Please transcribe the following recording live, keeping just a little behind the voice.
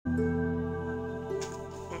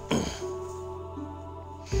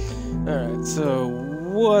Alright, so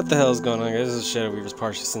what the hell is going on, guys? This is Shadow Weaver's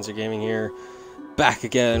Partial Sensor Gaming here. Back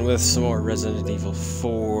again with some more Resident Evil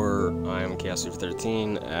 4. I am Chaos Weaver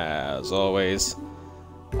 13, as always.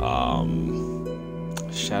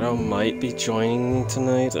 Shadow might be joining me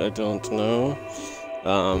tonight, I don't know.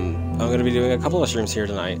 I'm going to be doing a couple of streams here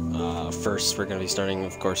tonight. First, we're going to be starting,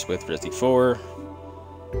 of course, with Resident Evil 4.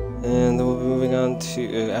 And then we'll be moving on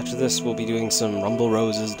to, after this, we'll be doing some Rumble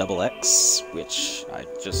Roses Double X, which I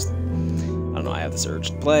don't know, I have this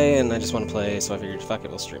urge to play, and I just want to play, so I figured, fuck it,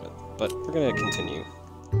 we'll stream it. But we're gonna continue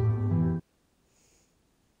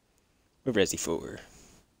with Resi 4.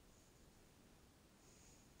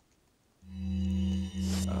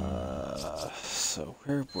 So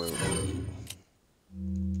where were we?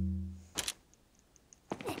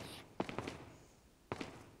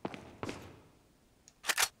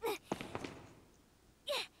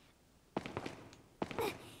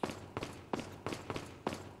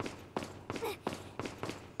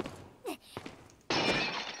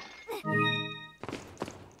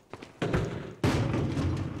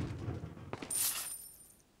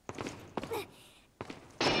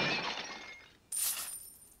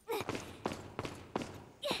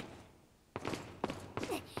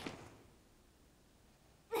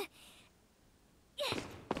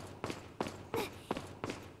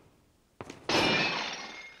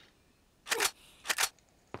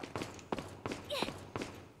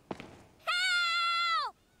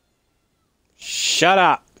 Shut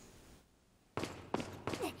up!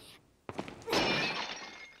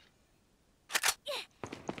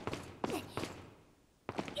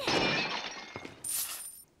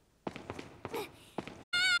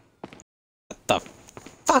 What the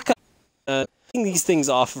fuck? Taking these things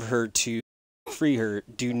off of her to free her.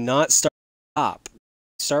 Do not start from the top.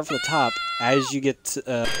 Start from the top. As you get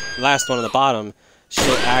to, last one on the bottom,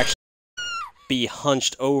 she'll actually be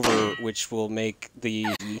hunched over, which will make the...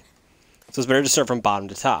 So it's better to start from bottom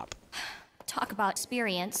to top. Talk about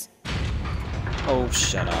experience. Oh,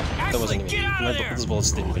 shut up. That wasn't even... Those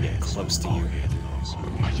bullets didn't even get close to you.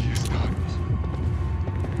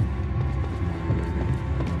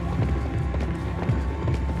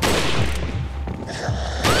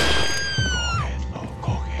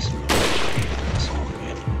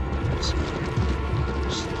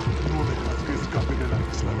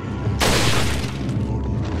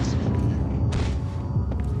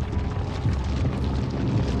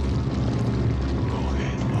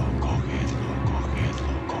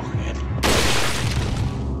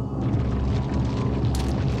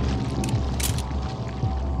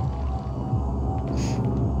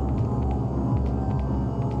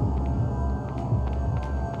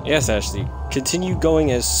 Yes, Ashley. Continue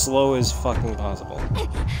going as slow as fucking possible.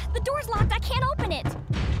 The door's locked. I can't open it.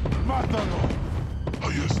 ¡Mátalo!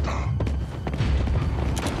 Ahí está.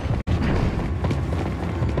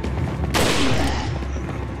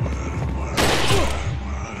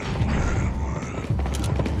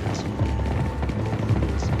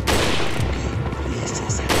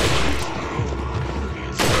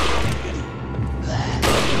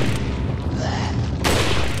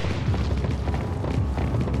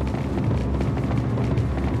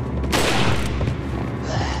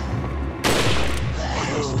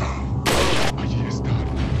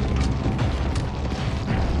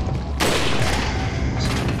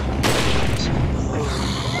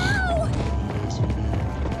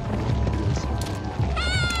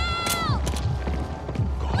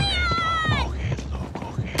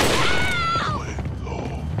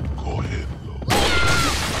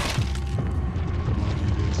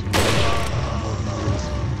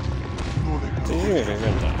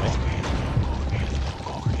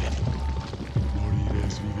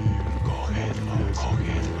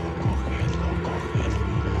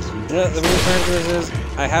 You know, the weird part of this is,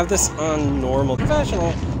 I have this on normal,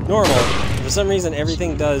 professional, normal. For some reason,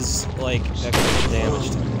 everything does, like, extra damage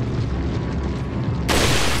to me.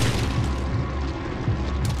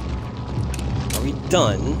 Are we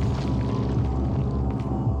done?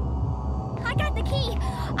 I got the key.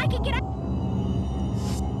 I can get out.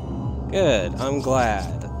 Good, I'm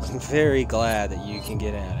glad. I'm very glad that you can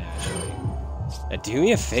get out, Ashley. Now do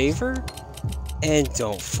me a favor, and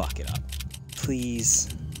don't fuck it up. Please.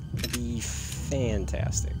 It'd be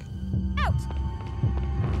fantastic. Out.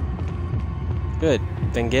 Good,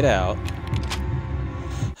 then get out.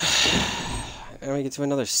 And we get to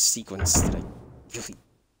another sequence that I really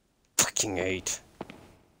fucking hate.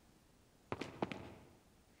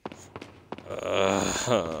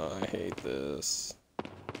 I hate this.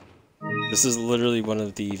 This is literally one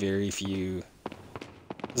of the very few.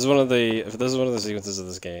 This is one of the sequences of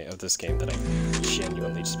this game that I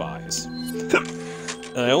genuinely despise.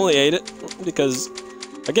 And I only ate it because,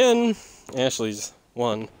 again, Ashley's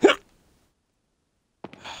one. Fuck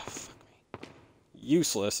me.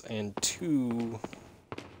 Useless, and two...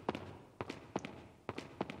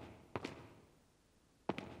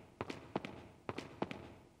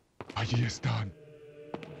 Allí están.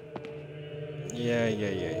 Yeah.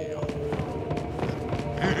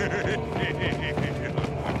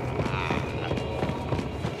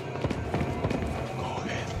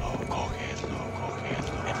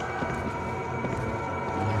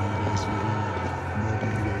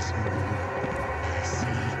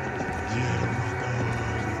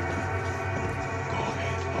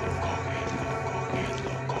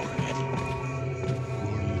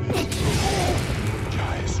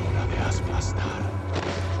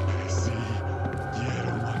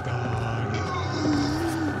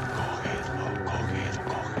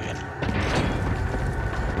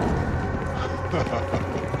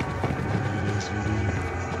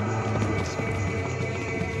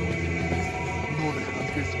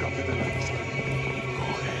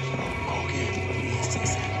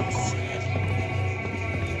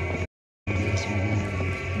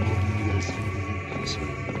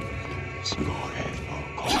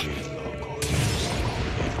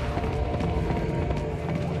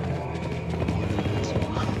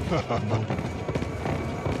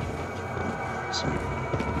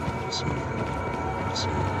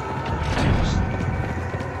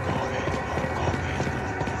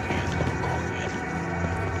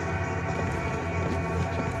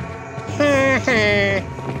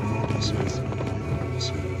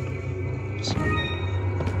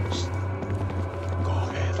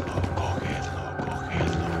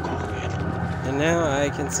 And now I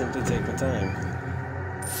can simply take my time.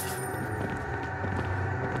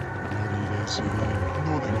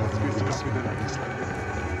 No dejas que escape de la isla.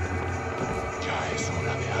 Ya es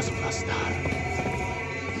hora de aplastar.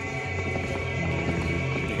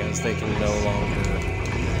 Because they can no longer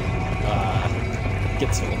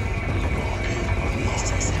get to me.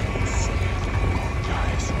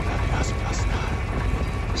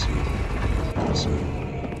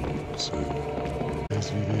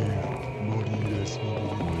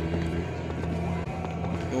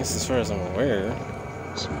 At least as far as I'm aware.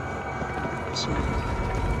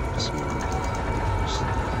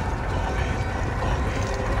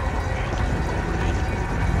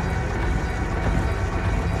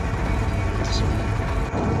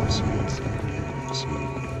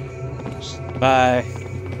 Bye.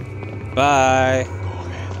 Bye.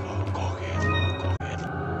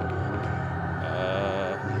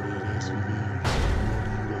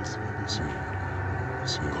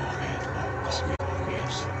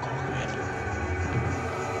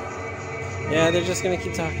 Yeah, they're just gonna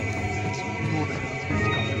keep talking.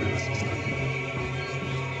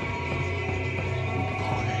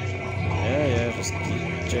 Yeah, just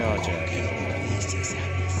keep jaw-jacking.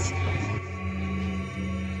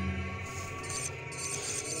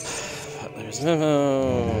 Butler's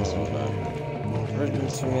memo. Written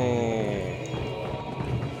to me.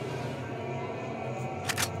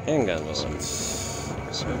 Handgun bullets.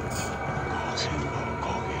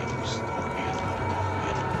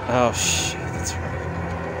 Oh shit, that's right.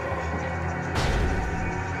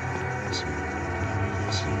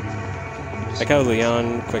 Like how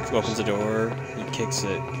Leon quick opens the door, he kicks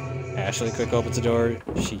it. Ashley quick opens the door,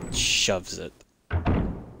 she shoves it. I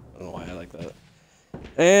don't know why I like that.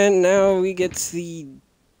 And now we get to the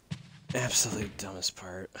absolute dumbest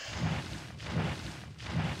part.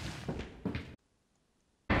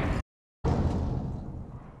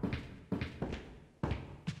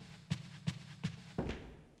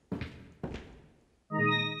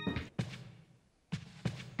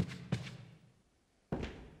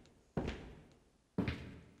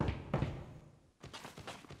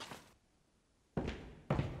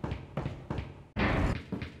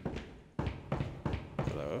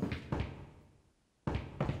 Hello?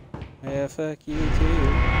 Yeah, fuck you too.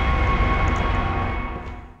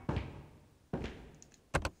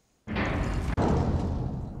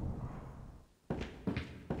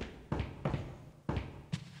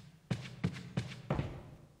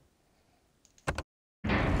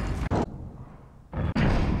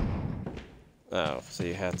 Oh, so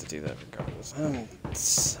you have to do that regardless.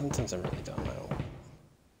 Sometimes I'm really dumb.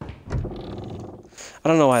 I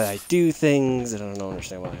don't know why I do things. I don't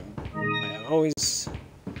understand why I'm always.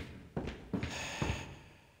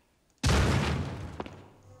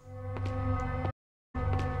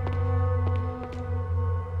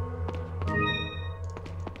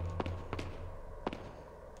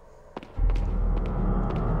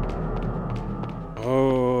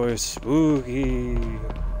 Oh, it's spooky.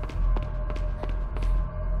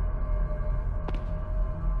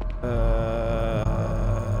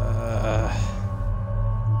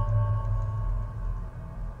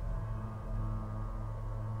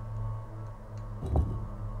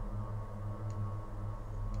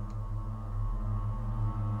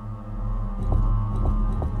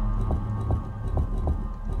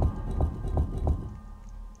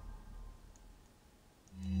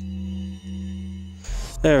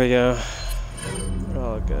 There we go. We're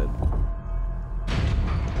all good.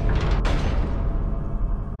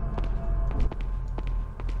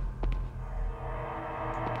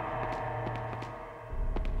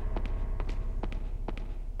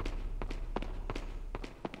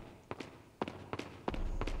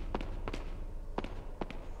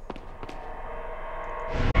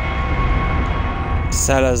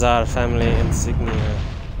 Salazar family insignia.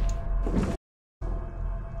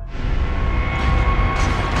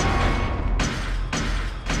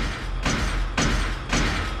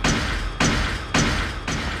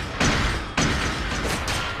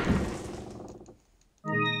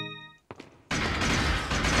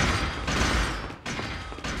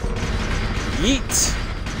 Yeet!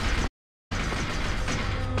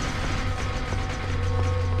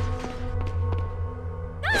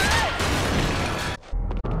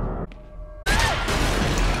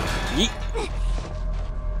 Yeet!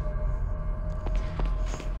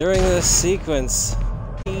 During this sequence,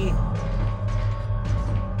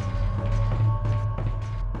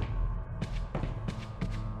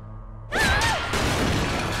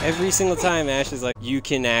 every single time Ash is like, you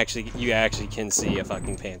actually can see a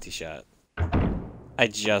fucking panty shot. I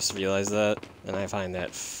just realized that, and I find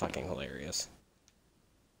that fucking hilarious.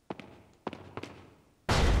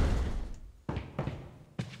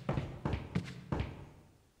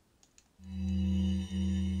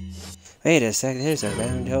 Wait a sec, there's a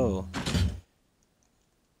round hole.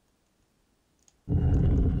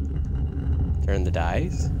 Turn the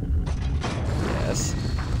dice? Yes.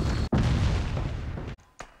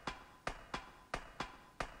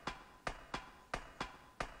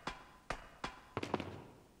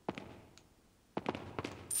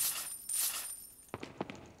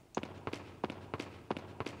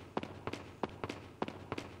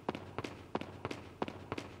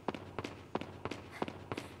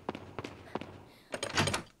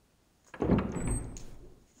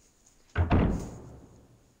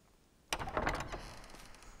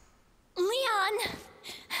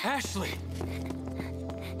 Ashley!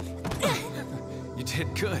 You did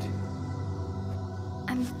good.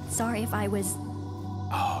 I'm sorry if I was...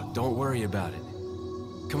 Oh, don't worry about it.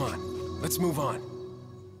 Come on, let's move on.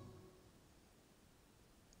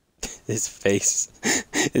 His face.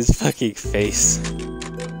 His fucking face.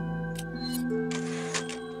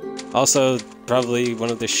 Also, probably one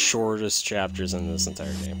of the shortest chapters in this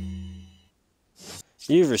entire game.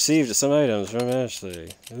 You've received some items from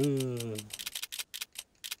Ashley. Ooh.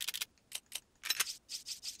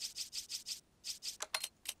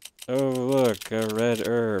 Oh, look, a red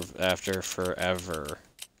herb after forever.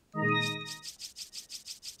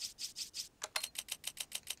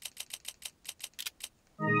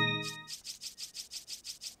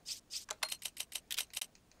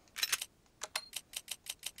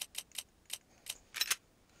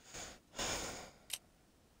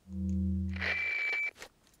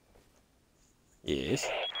 Yes.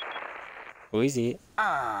 Who is it?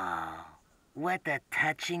 Oh, what a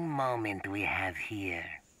touching moment we have here.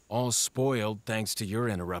 All spoiled thanks to your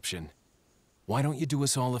interruption. Why don't you do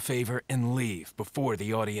us all a favor and leave before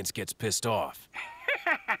the audience gets pissed off?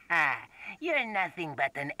 You're nothing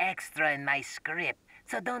but an extra in my script,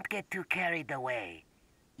 so don't get too carried away.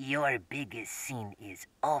 Your biggest scene is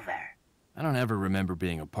over. I don't ever remember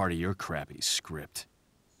being a part of your crappy script.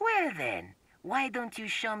 Well then, why don't you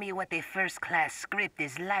show me what a first-class script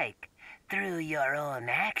is like through your own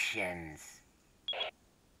actions?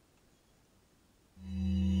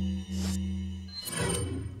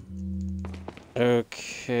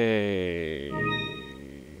 Okay.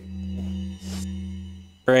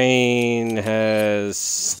 Brain has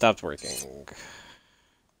stopped working.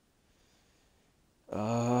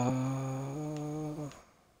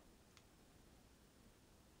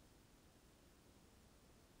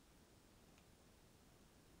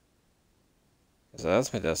 So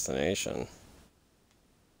that's my destination.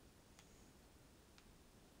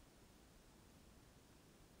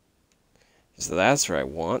 So that's where I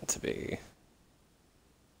want to be.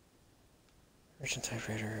 Urgent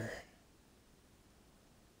typewriter.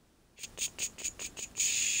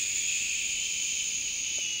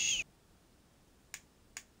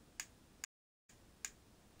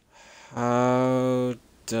 How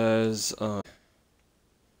does wait,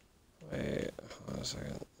 hold on a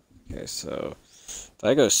second. Okay, so if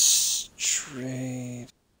I go straight,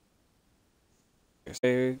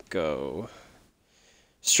 there we go.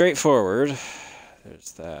 Straight forward.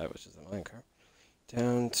 There's that, which is the minecart.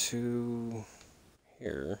 Down to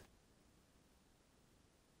here.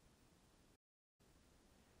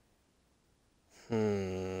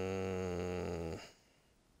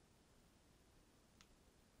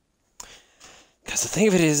 Because the thing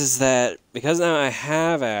of it is that because now I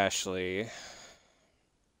have Ashley,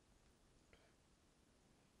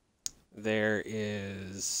 there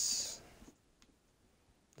is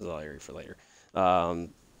all I read for later. Right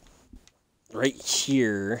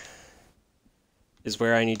here is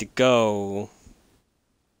where I need to go.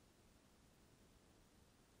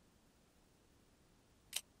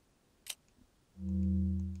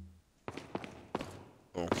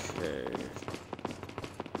 Okay.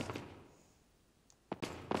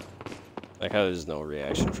 Like how there's no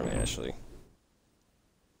reaction from Ashley.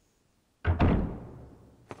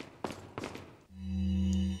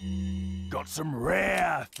 Got some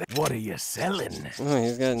rare. What are you selling? Oh,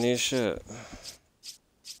 he's got new shit.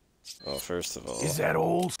 Well, first of all, Is that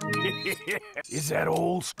all? Is that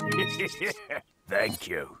all? Thank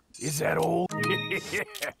you. Is that all?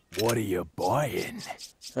 What are you buying?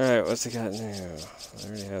 alright, what's he got new? I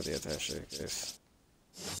already have the attaché case.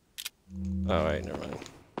 Oh, wait, never mind.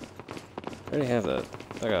 I already have that.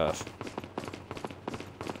 Fuck off.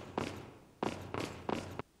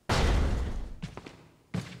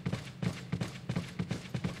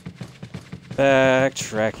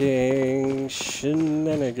 Backtracking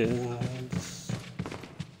shenanigans.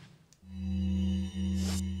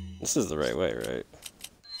 This is the right way, right?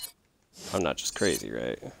 I'm not just crazy,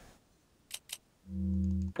 right?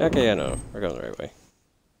 Okay, I know. We're going the right way.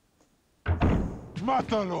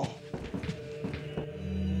 ¡Mátalo!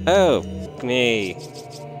 Oh, me.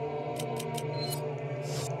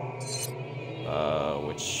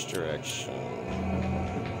 Which direction?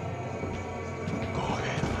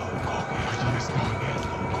 Cógelo, cógelo. Allí está.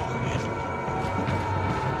 Cógelo.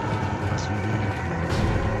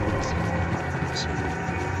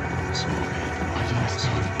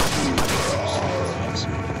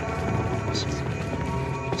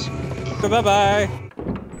 Bye-bye.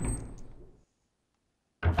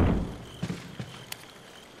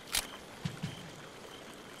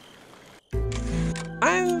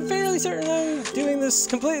 I'm fairly certain I'm doing this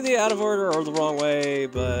completely out of order or the wrong way,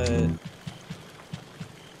 but...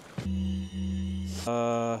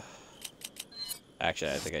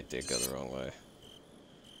 Actually, I think I did go the wrong way.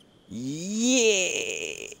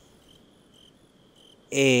 Yeah!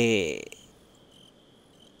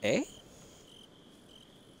 Eh?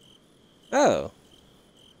 Oh.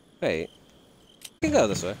 Wait. I can go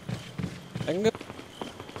this way. I can go...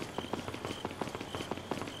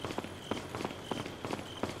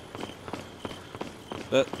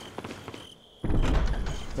 But... from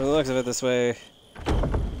the looks of it this way...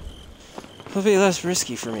 it'll be less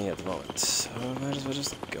risky for me at the moment, so I might as well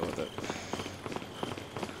just go with it.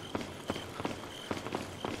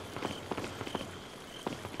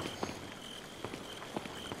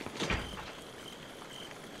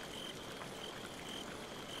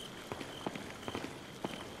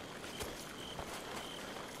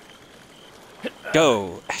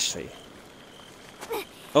 Go, Ashley.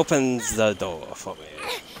 Opens the door for me.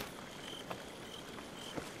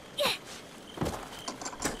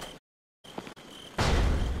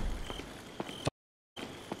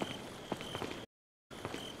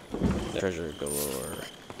 Treasure galore.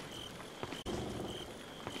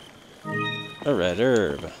 A red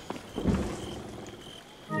herb.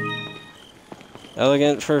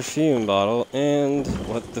 Elegant perfume bottle, and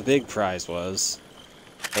what the big prize was,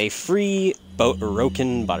 a free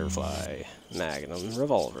Broken Butterfly Magnum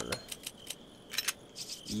revolver.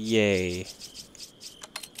 Yay.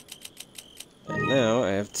 And now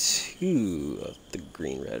I have 2 of the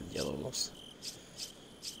green, red, yellows.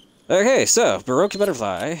 Okay, so, Broken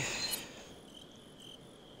Butterfly.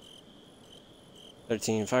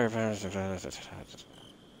 13 firepower.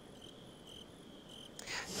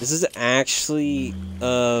 This is actually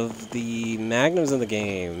of the magnums in the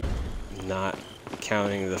game, not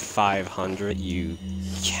counting the 500 you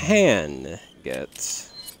can get.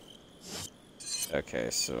 Okay,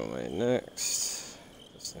 so my next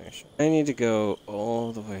destination. I need to go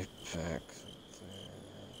all the way back there.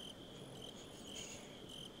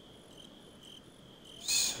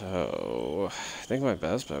 So, I think my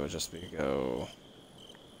best bet would just be to go...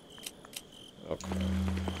 Okay.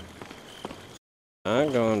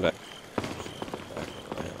 I'm going back around.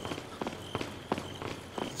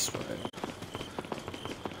 This way.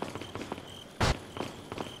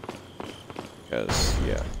 Because,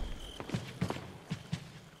 yeah.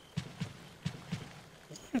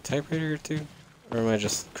 Is there a typewriter or 2? Or am I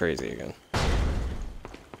just crazy again?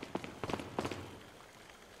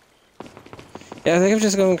 Yeah, I think I'm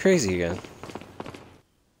just going crazy again.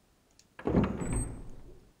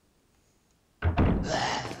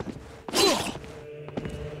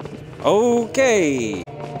 Okay.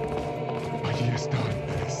 Allí están.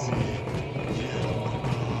 Sí.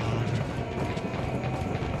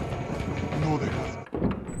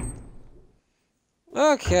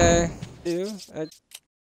 Okay.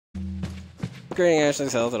 Upgrading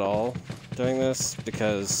Ashley's health at all doing this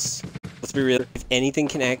because let's be real. If anything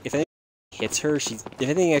hits her, if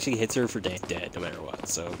anything actually hits her for dead no matter what.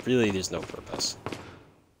 So really, there's no purpose.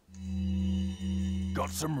 Got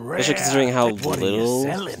some rare. Especially considering how What are you little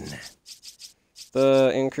selling?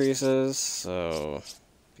 the increase is, so it'd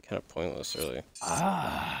be kind of pointless, really.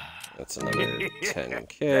 Ah. That's another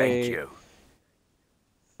 10k. Thank you.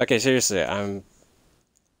 Okay, seriously, I'm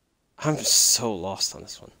so lost on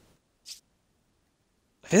this one.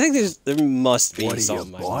 I feel like there must be What are you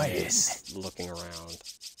something I buying? missed looking around.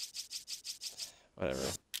 Whatever.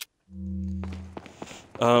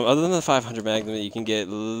 Other than the 500 Magnum that you can get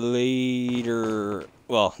later...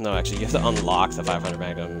 Well, no, actually, you have to unlock the 500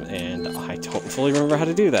 Magnum, and I don't fully remember how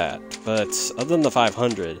to do that. But other than the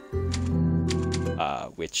 500,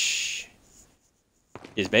 which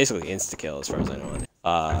is basically insta-kill as far as I know it,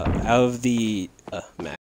 out of the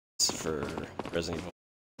max for Resident Evil,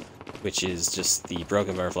 which is just the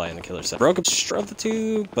Broken Butterfly and the Killer 7. Broken of the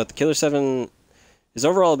two, but the Killer 7 is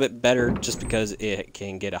overall a bit better just because it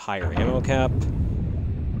can get a higher ammo cap,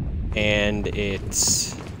 and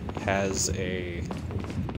it has a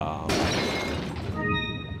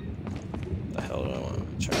the hell do I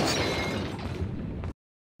want to try to say?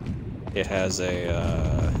 It has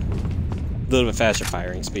a little bit faster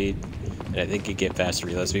firing speed, and I think it get faster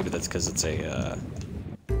reload speed, but that's because it's a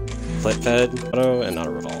flip-fed auto and not a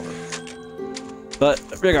revolver. But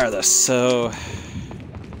regardless, so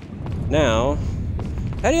now,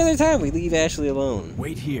 any other time we leave Ashley alone.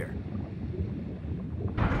 Wait here.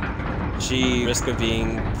 She risk of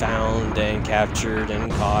being found and captured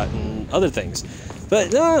and caught and other things.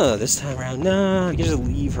 But no, this time around, no, you just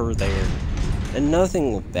leave her there. And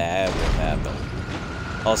nothing bad will happen.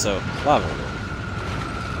 Also, lava room.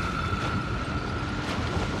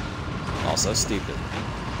 Also stupid.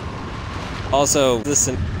 Also,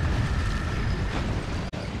 listen.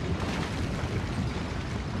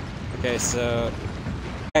 Okay, so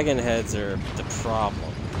dragon heads are the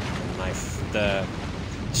problem. And the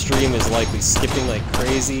stream is likely skipping like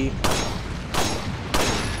crazy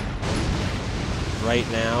right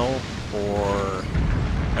now, or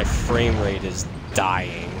my frame rate is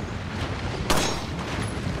dying.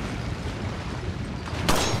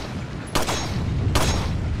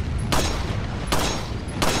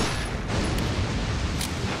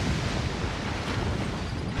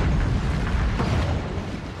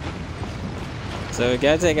 So we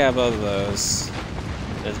gotta take out both of those.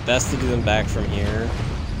 It's best to do them back from here,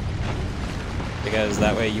 because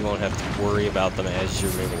that way you won't have to worry about them as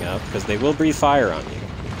you're moving up, because they will breathe fire on you.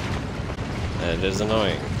 And it is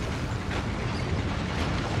annoying.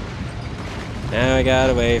 Now I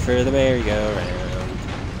gotta wait for the merry-go-round.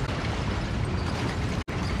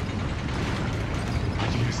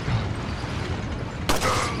 Allí está.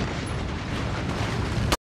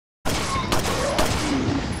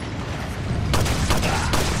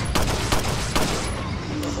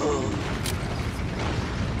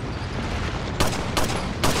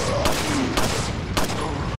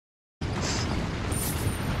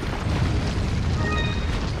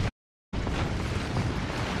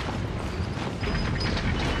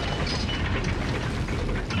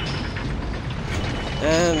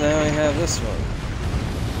 And now I have this one.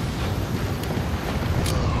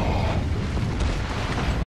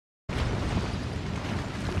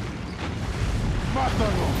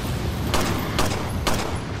 Mátalo.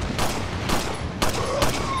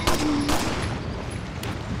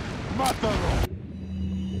 Mátalo.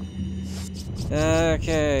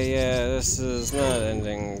 Okay, yeah, this is not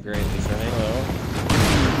ending greatly for me, though.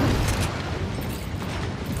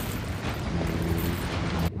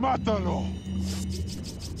 Mátalo.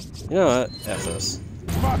 You know what? F this.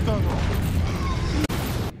 Mátalo.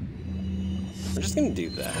 We're just gonna do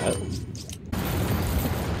that.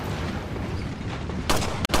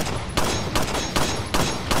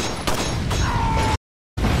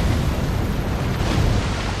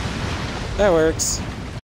 That works.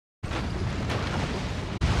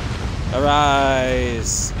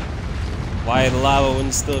 Arise! Why the lava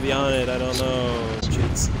wouldn't still be on it, I don't know.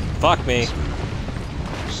 Jeez. Fuck me.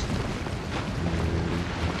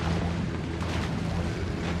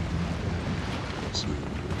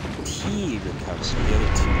 He recovered the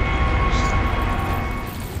other two.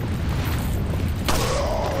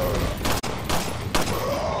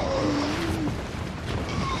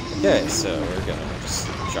 Okay, so we're gonna just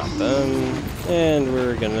drop them, and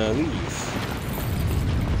we're gonna leave.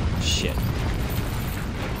 Shit.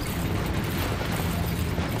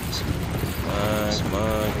 Come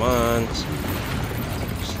on, come on, come on.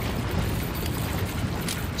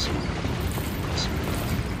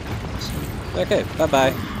 Okay,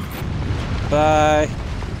 bye-bye. Bye.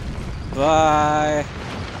 Bye.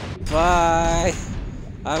 Bye.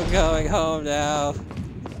 I'm going home now.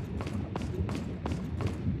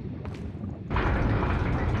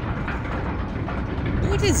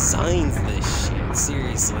 Who designs this shit?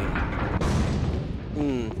 Seriously.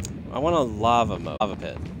 I want a lava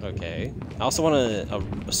pit. Okay. I also want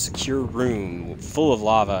a secure room full of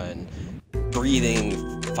lava and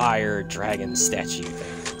breathing fire dragon statue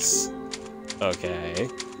things. Okay.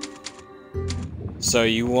 So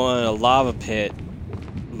you want a lava pit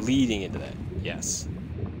leading into that? Yes.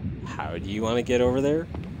 How do you want to get over there?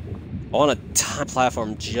 I want a time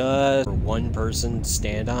platform just for one person to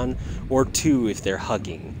stand on, or two if they're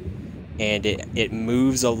hugging. And it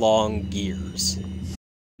moves along gears.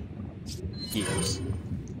 Gears.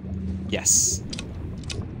 Yes.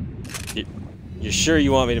 You're sure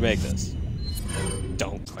you want me to make this?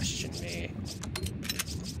 Don't question me.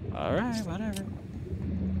 Alright, whatever.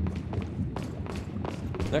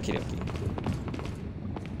 Okie dokie.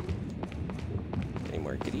 Any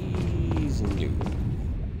more goodies? No.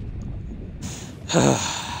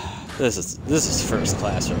 This is first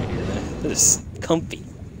class right here, man. This is comfy.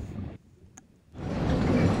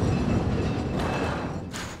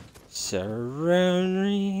 Surround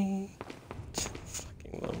me.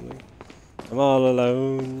 Fucking lonely. I'm all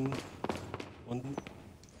alone.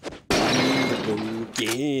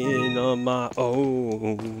 Again on my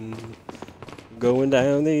own. Going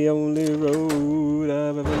down the only road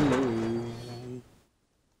I've ever known.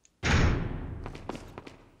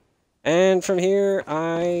 And from here,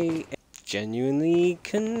 I am genuinely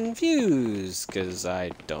confused, because I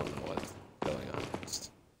don't know what's going on next.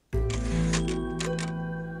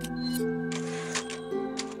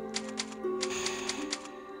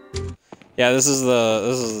 Yeah, this is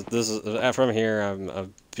from here, I'm a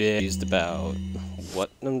bit confused about what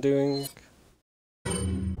I'm doing.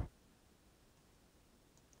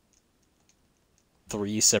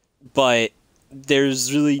 But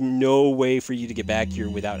there's really no way for you to get back here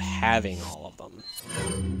without having all of them.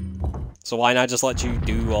 So why not just let you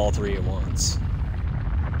do all three at once?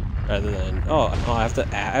 Rather than, oh, I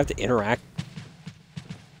have to interact.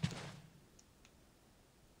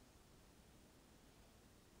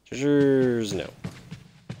 Treasures, no.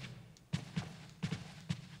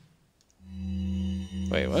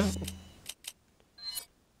 Wait, what?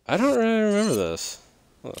 I don't really remember this.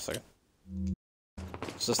 Hold on a second.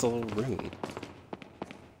 It's just a little room.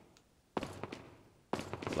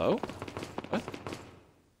 Hello? What?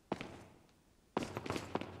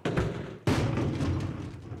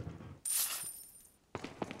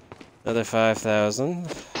 Another 5,000.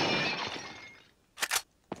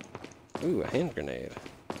 Ooh, a hand grenade.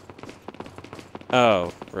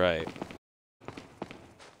 Oh, right.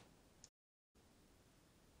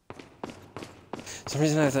 For some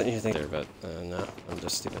reason I thought you were thinking there, but no, I'm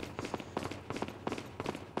just stupid.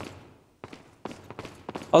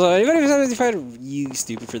 Although, anybody who's find it really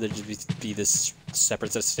stupid for there to be this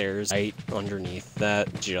separate set of stairs right underneath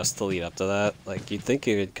that, just to lead up to that, like, you'd think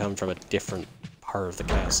it would come from a different part of the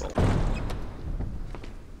castle.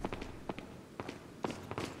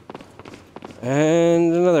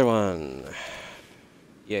 And another one.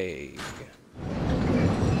 Yay.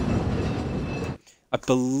 I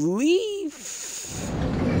believe...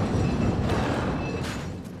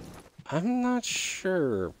 I'm not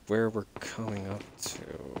sure where we're coming up to.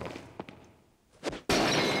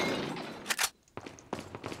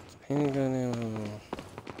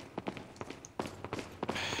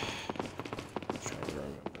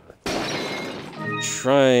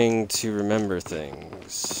 Trying to remember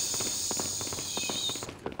things.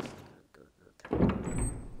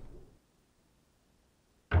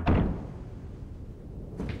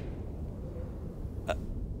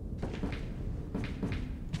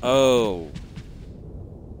 Oh.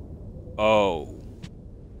 Oh.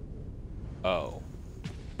 Oh.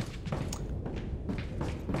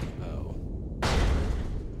 Oh.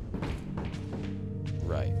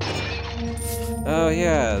 Right. Oh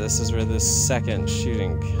yeah, this is where this second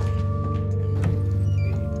shooting...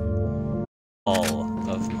 all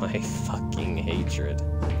of my fucking hatred.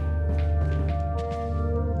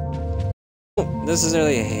 This is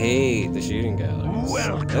really hate the shooting galleries.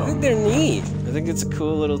 Welcome. I think they're neat. I think it's a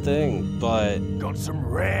cool little thing, but... Got some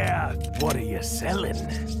rare. What are you selling? Damn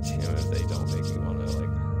it, they don't make me want to, like,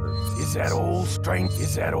 hurt. Is that all, strange?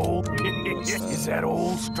 Is that all? Is that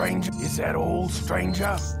all, stranger? Is that all,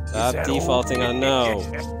 stranger? Stop defaulting on no.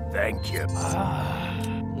 Thank you.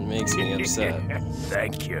 It makes me upset.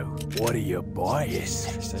 Thank you. What are you buying?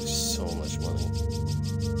 That's just so much money.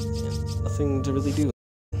 And nothing to really do.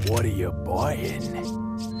 What are you buying?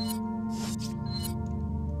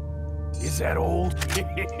 that all?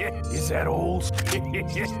 Is that all?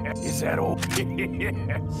 Is that all?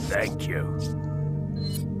 Thank you.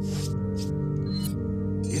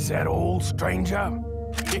 Is that all, stranger?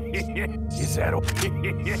 Is that all?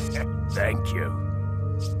 Thank you.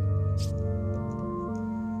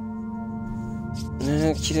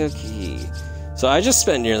 Okie dokie. So I just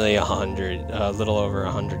spent nearly a little over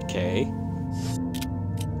 100K.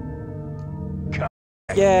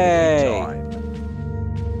 Yay!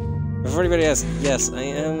 Before anybody asks, yes, I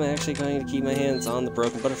am actually going to keep my hands on the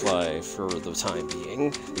broken butterfly for the time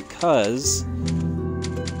being, because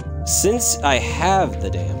since I have the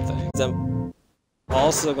damn thing, I'm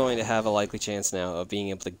also going to have a likely chance now of being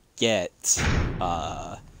able to get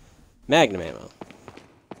Magnum ammo.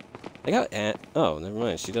 I got oh, never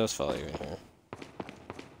mind, she does follow you in here.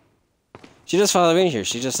 She does follow me in here,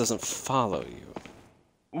 she just doesn't follow you.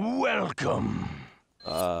 Welcome.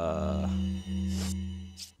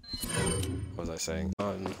 What was I saying?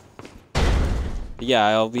 Yeah,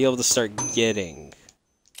 I'll be able to start getting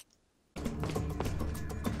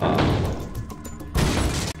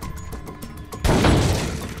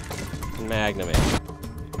Magnum ammo.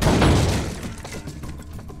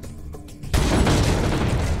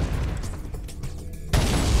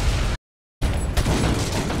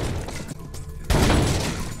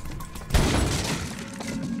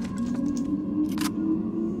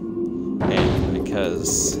 And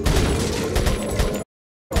because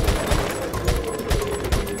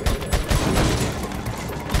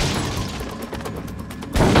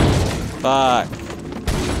fuck.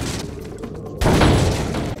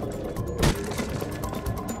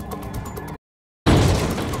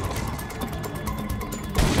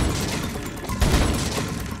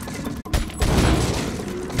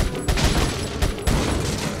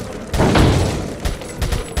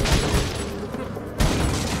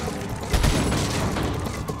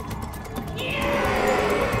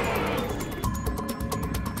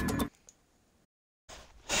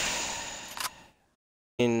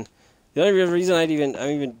 The only reason I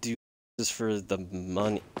even do this is for the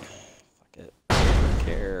money. Fuck it. I don't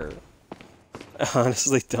care. I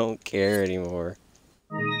honestly don't care anymore.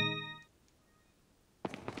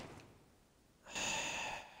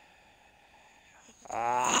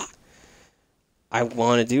 I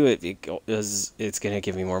want to do it because it's going to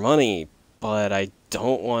give me more money, but I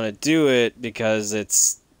don't want to do it because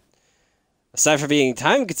it's, aside from being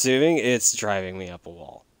time consuming, it's driving me up a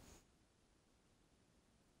wall.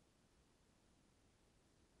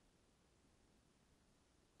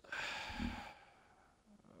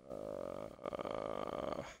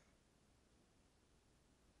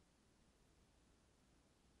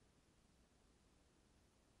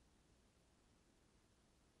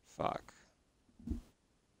 Fuck.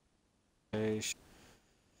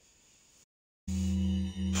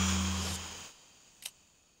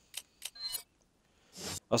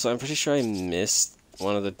 Also, I'm pretty sure I missed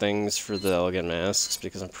one of the things for the Elegant Masks,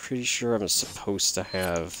 because I'm pretty sure I'm supposed to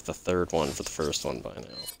have the third one for the first one by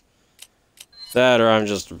now. That, or I'm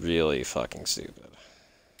just really fucking stupid.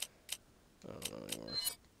 I don't know anymore.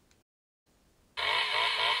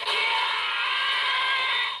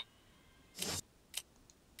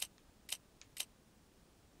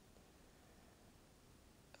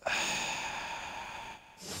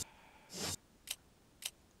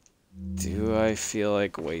 Do I feel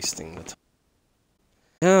like wasting the time?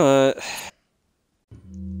 You know what?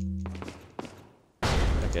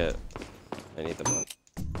 Fuck it. I need the money.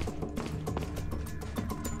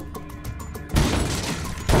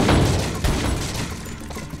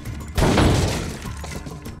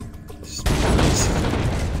 Just be nice.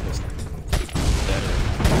 Just better.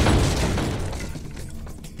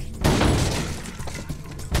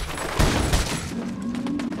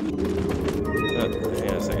 Hang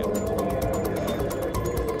on a second.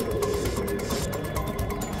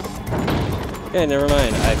 Okay, never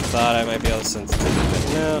mind. I thought I might be able to sensitivity, but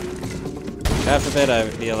no. God forbid I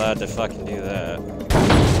would be allowed to fucking do that.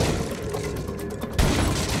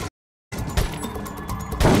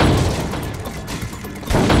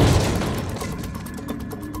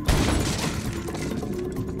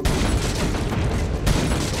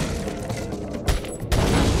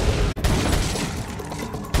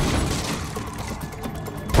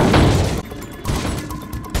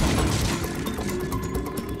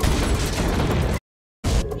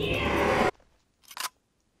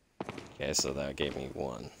 Okay, so that gave me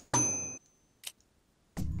one.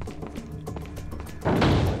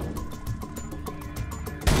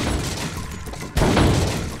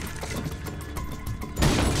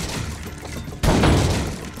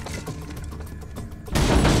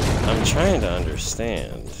 I'm trying to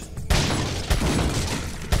understand.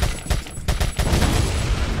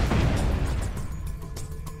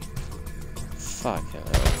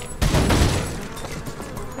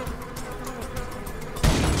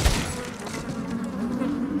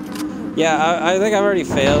 Yeah, I think I've already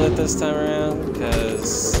failed it this time around,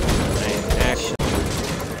 because I actually...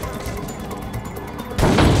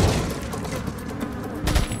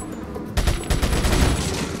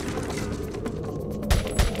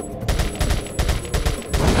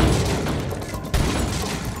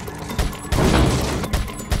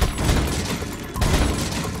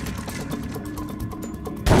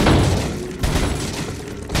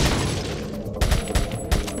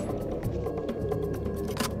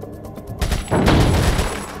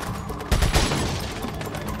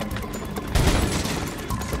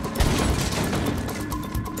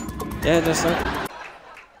 Yeah, just like...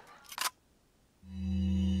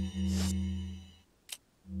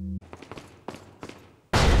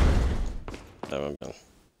 That would be...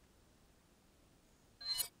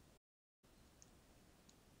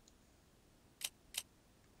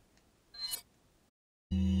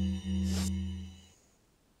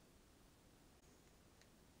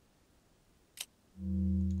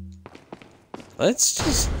 Let's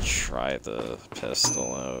just try the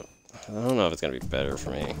pistol out. I don't know if it's gonna be better for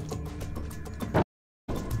me.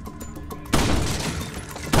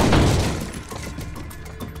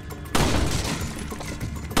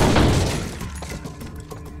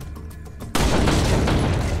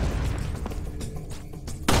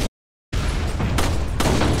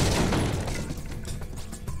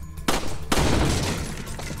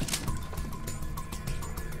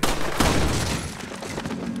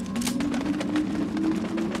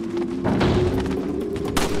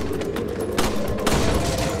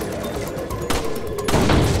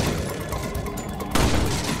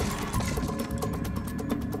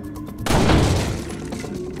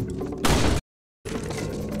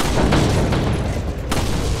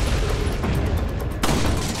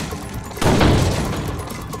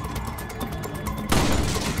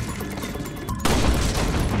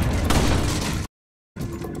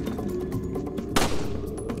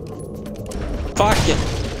 Fuck it.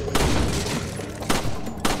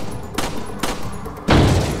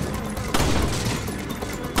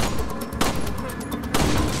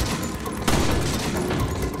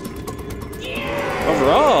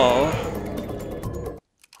 Overall,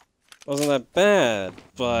 wasn't that bad,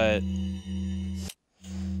 but made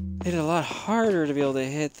it a lot harder to be able to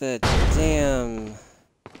hit that damn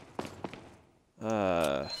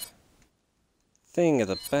thing at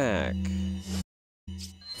the back.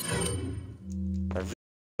 I really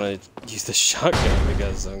want to use the shotgun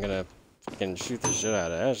because I'm gonna fucking shoot the shit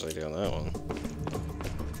out of Ashley doing that one.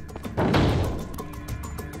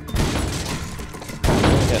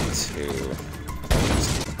 I got 2.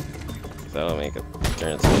 That'll make it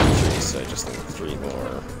turn into 3, so I just need 3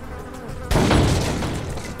 more.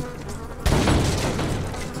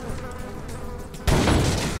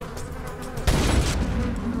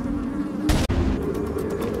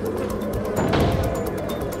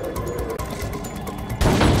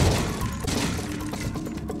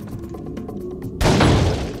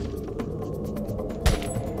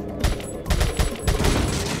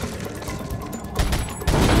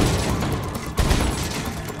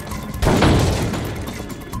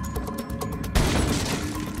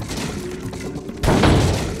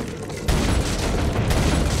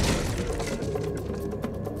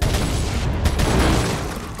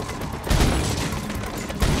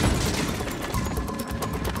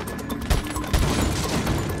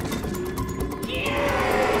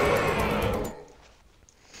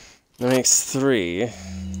 That makes 3.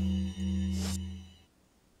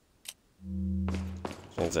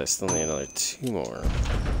 Means I still need another 2 more.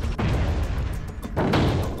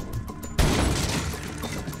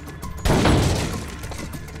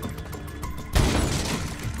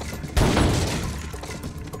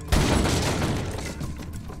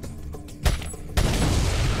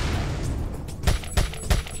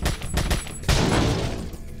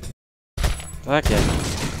 Fuck it.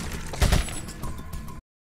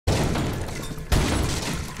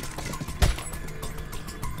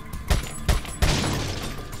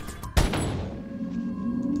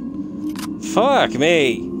 Fuck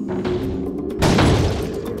me!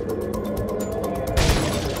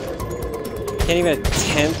 Can't even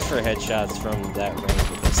attempt for headshots from that range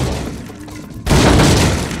with this thing.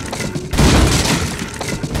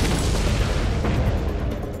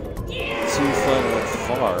 Too fucking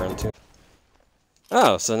far and too...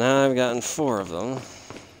 Oh, so now I've gotten 4 of them.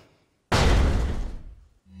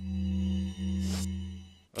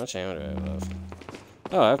 How much ammo do I have left?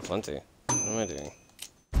 Oh, I have plenty. What am I doing?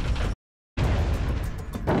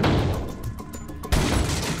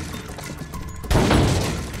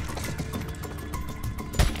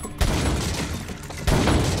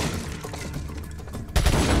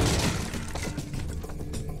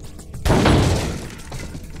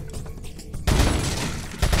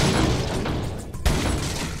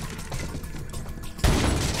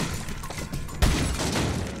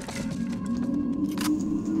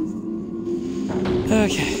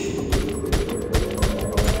 Okay.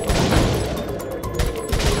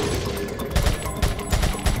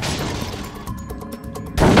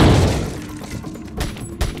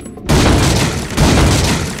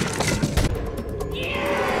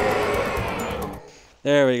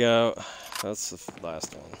 There we go. That's the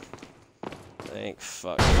last one. Thank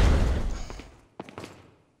fuck.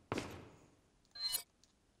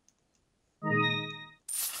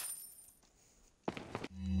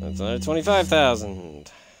 That's another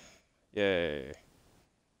 25,000. Yay.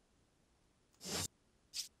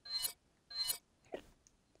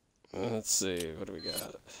 Let's see, what do we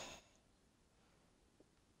got?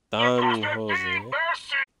 Don Jose.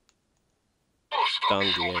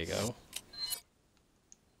 Don Diego.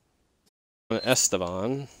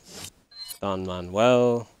 Esteban. Don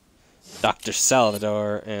Manuel. Dr.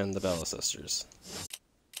 Salvador, and the Bella Sisters.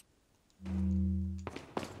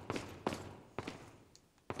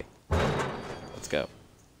 Let's go.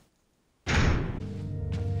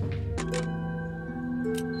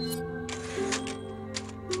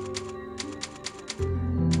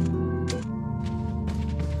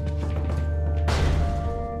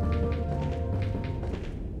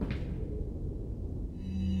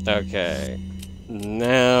 Okay,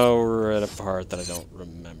 now we're at a part that I don't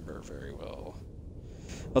remember very well.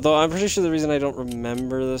 Although I'm pretty sure the reason I don't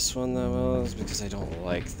remember this one that well is because I don't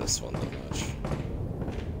like this one that much.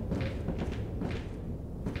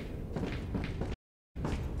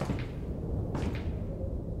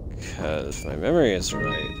 Because if my memory is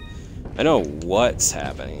right, I know what's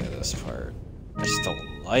happening in this part. I just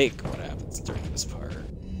don't like what happens during this part.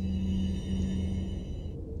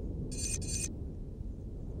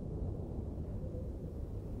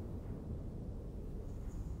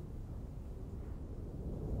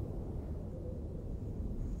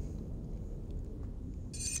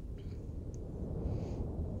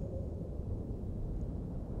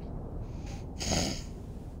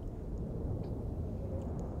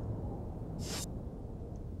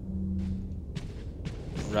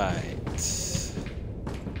 Right.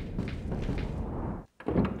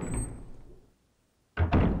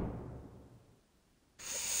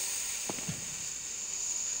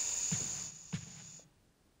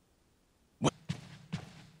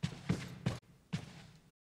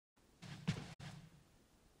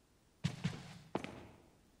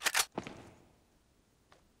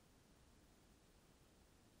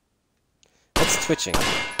 That's twitching.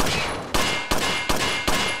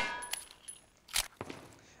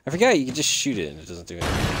 I forgot you can just shoot it and it doesn't do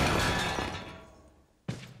anything.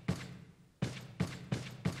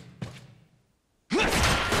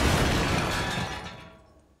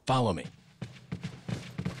 Follow me.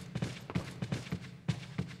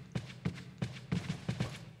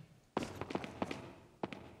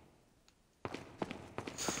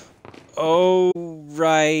 Oh,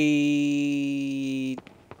 right.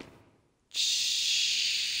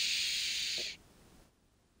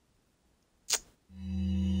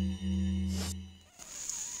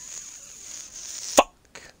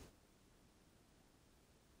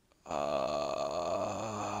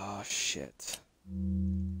 Shit.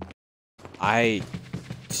 I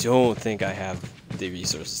don't think I have the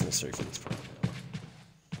resources necessary for this part.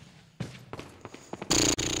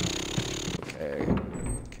 Okay.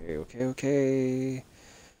 Okay.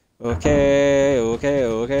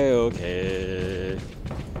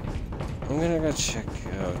 I'm gonna go check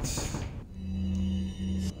out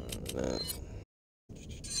that.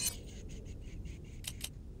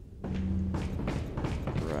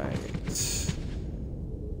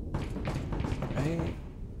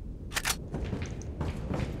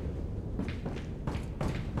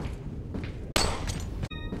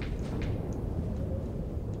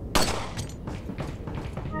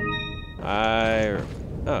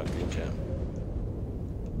 Oh, green gem.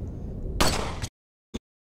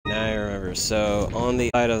 Now I remember. So, on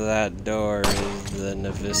the side of that door is the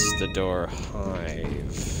Navistador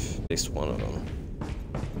Hive. At least one of them.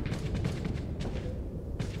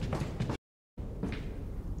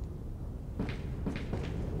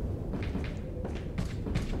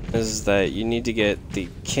 Is that you need to get the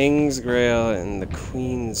King's Grail and the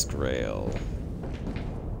Queen's Grail.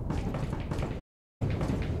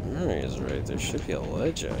 Is right. There should be a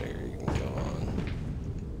ledge out here you can go on.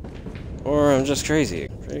 Or I'm just crazy.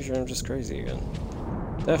 Pretty sure I'm just crazy again.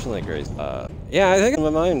 Definitely crazy. Yeah, I think in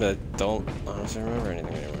my mind I don't honestly remember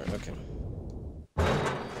anything anymore. Okay.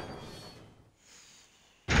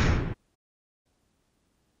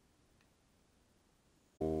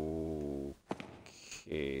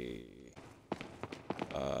 Okay.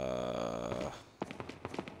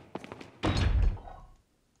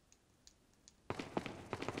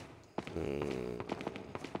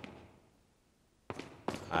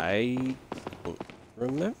 I don't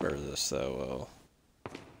remember this that well.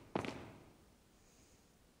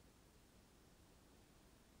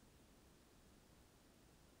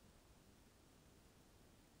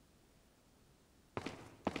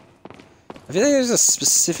 I feel like there's a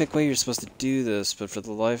specific way you're supposed to do this, but for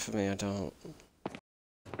the life of me, I don't.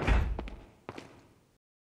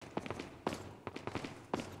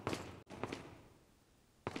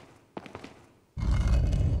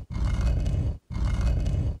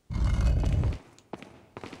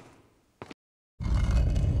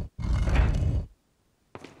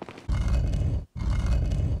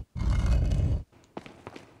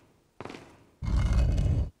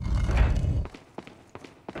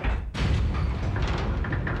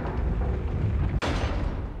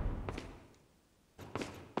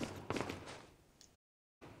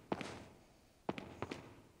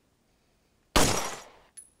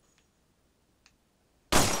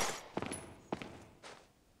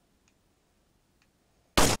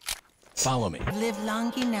 Follow me. Live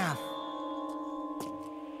long enough.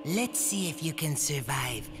 Let's see if you can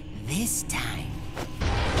survive this time.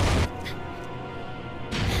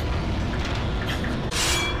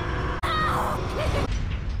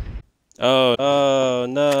 Oh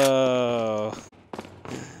no!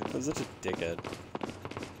 I'm such a dickhead.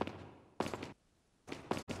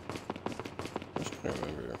 I'm just trying to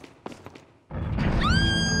remember.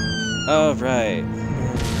 Oh, right.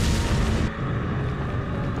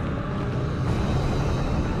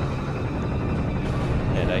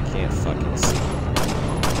 And I can't fucking see.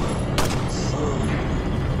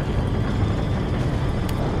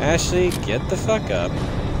 Ashley, get the fuck up.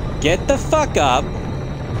 Get the fuck up!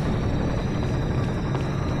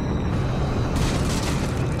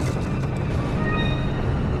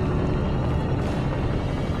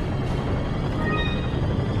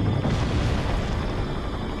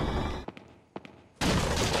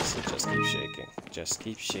 Just keep shaking. Just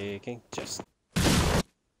keep shaking. Just.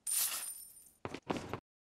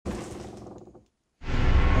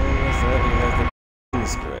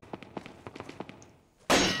 Correct.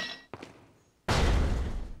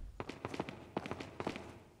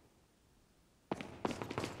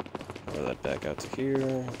 Roll that back out to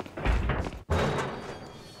here.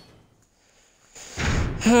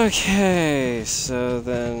 Okay, so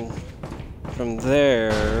then from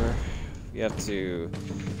there we have to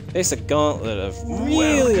face a gauntlet of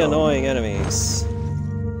really annoying enemies. In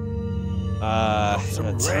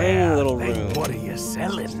a tiny little room. What are you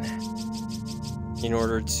selling? In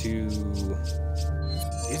order to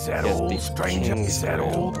Is that get all, the stranger? king's Is that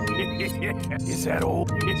all? grail. Is that all?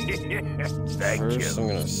 Thank First, you. I'm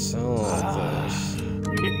gonna sell all this.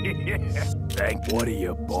 Thank. What are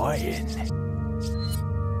you buying?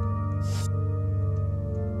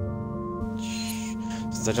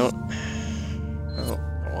 Since I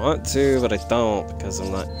want to, but I don't because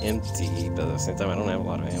I'm not empty. But at the same time, I don't have a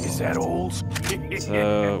lot of ammo. Is that all?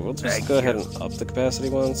 So we'll just Thank go ahead you. and up the capacity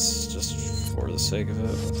once, just for the sake of it.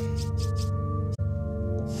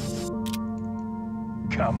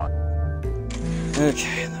 Come on.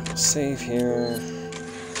 Okay, then we'll save here.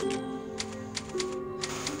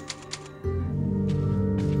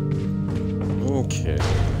 Okay.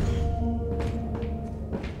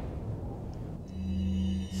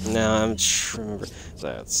 Now I'm remember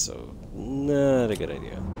that's so not a good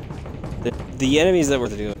idea. The enemies that we're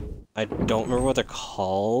doing, I don't remember what they're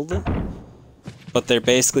called, but they're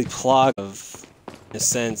basically plug of, in a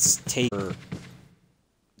sense, take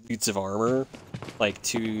suits of armor, like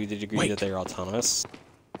to the degree that they're autonomous.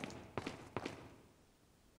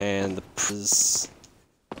 And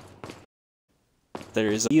there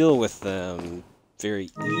is a deal with them very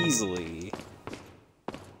easily.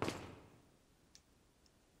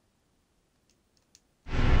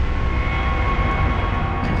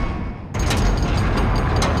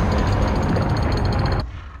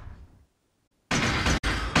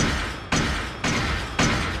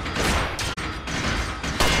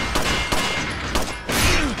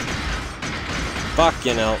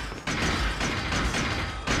 Fucking hell.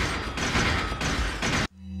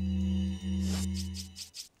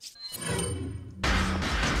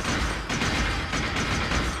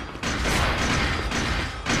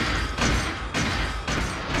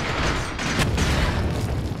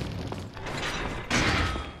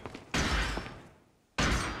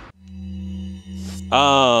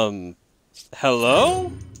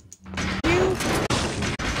 Hello?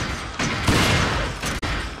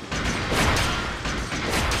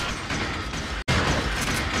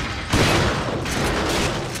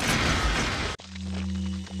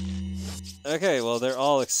 Okay, well, they're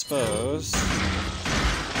all exposed.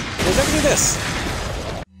 Who's not gonna do this?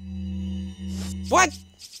 What?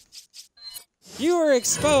 You were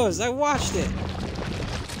exposed. I watched it.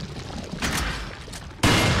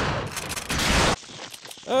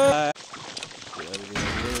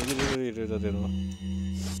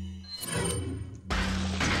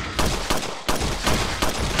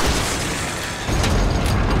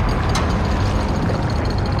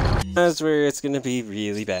 That's where it's gonna be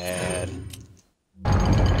really bad.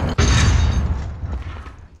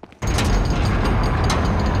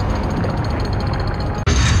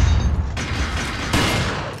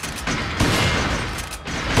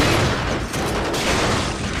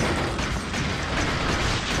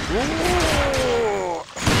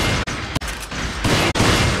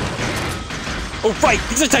 Oh, right!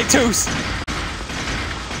 These are Type 2s!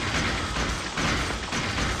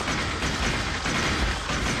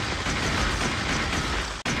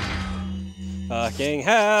 Fucking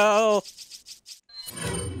hell!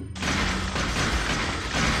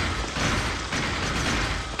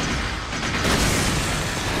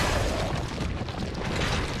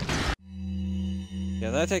 Yeah,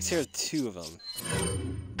 that takes care of 2 of them.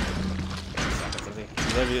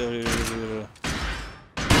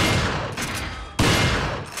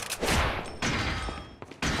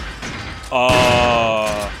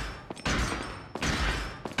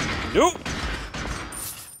 Nope.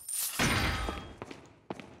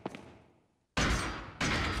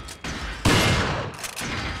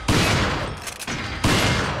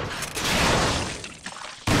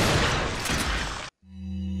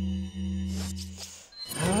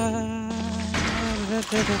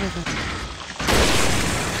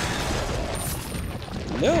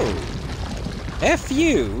 No. F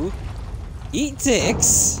you. Eat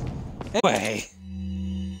dicks. Anyway.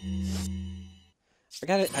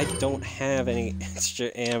 I don't have any extra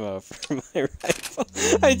ammo for my rifle.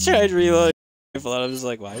 I tried reloading my rifle and I was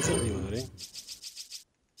like, why is it reloading?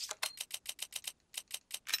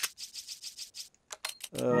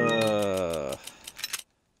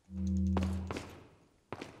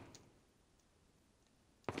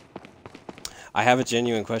 I have a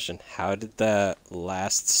genuine question. How did that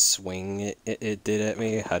last swing it did at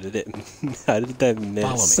me? How did that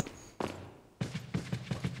miss? Follow me.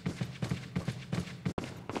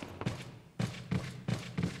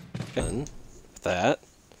 Done with that.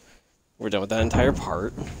 We're done with that entire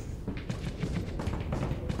part.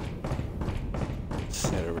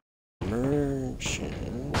 Set a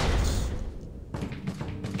merchant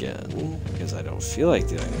again, because I don't feel like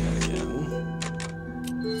doing that again.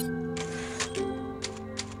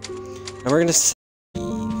 And we're gonna save.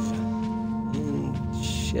 And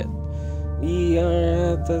shit. We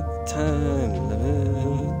are at the time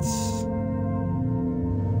limit.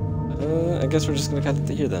 I guess we're just gonna cut it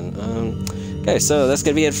here then. Okay, so that's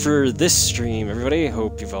gonna be it for this stream, everybody.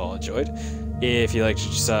 Hope you've all enjoyed. If you liked what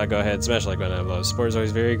you saw, go ahead, smash the like button down below. Support is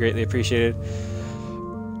always very greatly appreciated.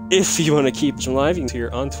 If you want to keep them live, you can see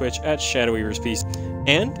her on Twitch at ShadowWeaversPeace.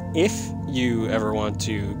 And if you ever want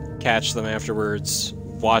to catch them afterwards,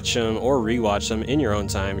 watch them or rewatch them in your own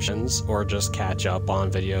time, or just catch up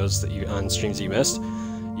on videos that on streams that you missed,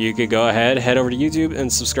 you could go ahead, head over to YouTube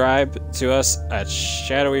and subscribe to us at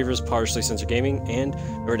ShadowWeavers Partially Censored Gaming, and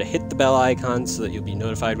remember to hit the bell icon so that you'll be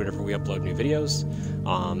notified whenever we upload new videos.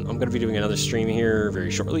 I'm going to be doing another stream here very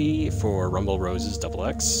shortly for Rumble Roses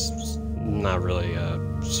XX. Not really a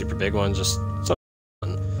super big one, just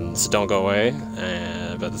something. So don't go away.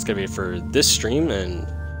 But that's going to be it for this stream, and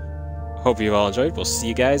hope you all enjoyed. We'll see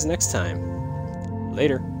you guys next time.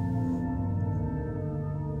 Later.